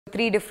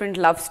3 different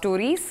love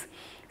stories.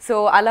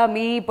 So ala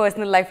me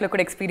personal life lo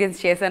kuda experience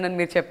chesanani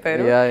meer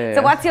chepparu.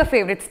 So what's your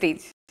favorite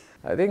stage?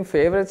 I think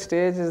favorite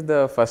stage is the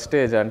first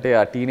stage, ante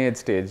a teenage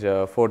stage,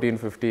 14,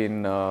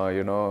 15,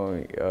 you know,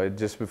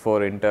 just before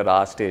inter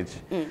ఆ stage.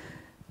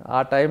 ఆ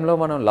టైంలో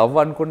మనం love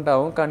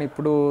అనుకుంటాము, కానీ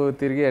ఇప్పుడు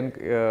తిరిగి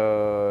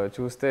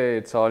చూస్తే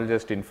it's all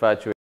just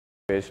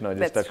infatuation,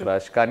 just a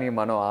crush. కానీ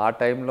మనం ఆ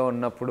టైంలో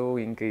ఉన్నప్పుడు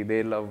ఇంకా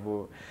ఇదే లవ్,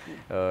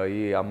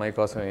 ఈ అమ్మాయి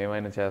కోసం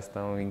ఏమైనా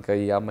చేస్తాం, ఇంకా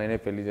ఈ అమ్మాయినే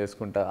పెళ్లి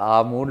చేసుకుంటా, ఆ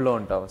మూడ్లో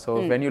ఉంటాం. So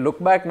when you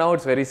look back now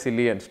it's very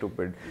silly and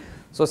stupid.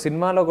 So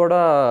సినిమాలో కూడా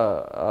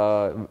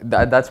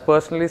that's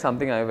personally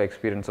something I have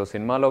experience. So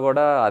సినిమాలో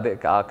కూడా అదే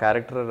ఆ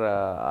క్యారెక్టర్,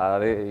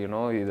 అదే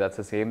you know that's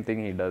the same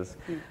thing he does.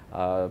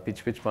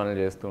 పిచ్చి పిచ్చి పనులు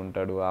చేస్తూ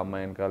ఉంటాడు, ఆ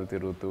అమ్మాయి వెనకాల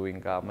తిరుగుతూ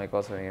ఇంకా అమ్మాయి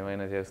కోసం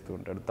ఏమైనా చేస్తూ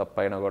ఉంటాడు,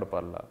 తప్పైనా కూడా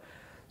పర్లా.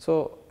 So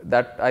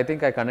that I think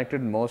I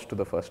connected most to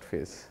the first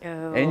phase.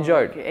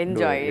 Enjoyed.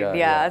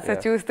 Yeah. So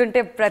చూస్తుంటే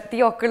ప్రతి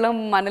ఒక్కళ్ళం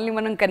మనల్ని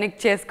మనం కనెక్ట్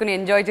చేసుకుని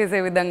ఎంజాయ్ చేసే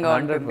విధంగా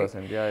ఉంటుంది.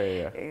 100%.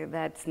 Yeah.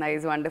 That's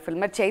nice, wonderful.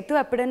 మరి చైతు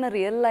ఎప్పుడైనా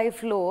రియల్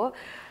లైఫ్ లో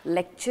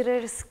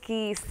లెక్చరర్స్ కి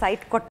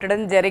సైట్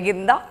కొట్టడం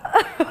జరిగిందా?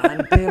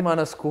 అంటే మన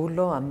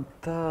స్కూల్లో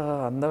అంత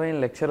అందమైన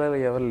లెక్చరర్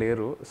ఎవరు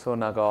లేరు, సో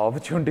నాకు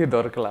opportunity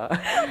దొరకలా.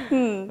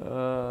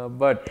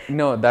 But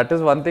no, that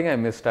is one thing I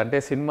missed. అంటే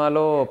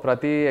సినిమాలో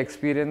ప్రతి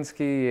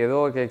ఎక్స్పీరియన్స్కి ఏదో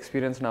ఒక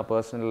ఎక్స్పీరియన్స్ నా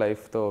పర్సనల్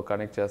లైఫ్తో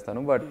కనెక్ట్ చేస్తాను,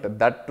 but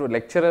that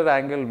lecturer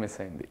angle miss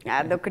అయింది.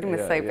 అదొకటి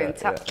మిస్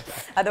అయిపోయింది.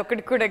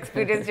 అదొకటి కూడా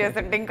ఎక్స్పీరియన్స్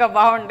చేస్తుంటే ఇంకా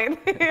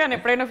బాగుండేది అని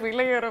ఎప్పుడైనా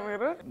ఫీల్ అయ్యారా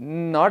మీరు?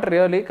 నాట్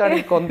రియలీ,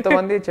 కానీ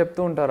కొంతమంది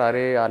చెప్తూ ఉంటారు,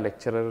 అరే ఆ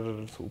లెక్చరర్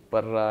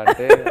సూపర్ రా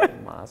అంటే.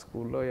 మా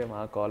స్కూల్లో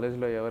మా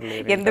కాలేజ్లో ఎవరు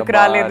లేరు, ఎందుకు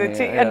రాలేదు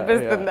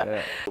అనిపిస్తుందా?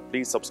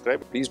 Please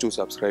subscribe. Please do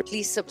subscribe.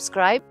 Please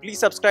subscribe.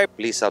 Please subscribe.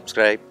 Please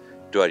subscribe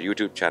to our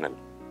YouTube channel.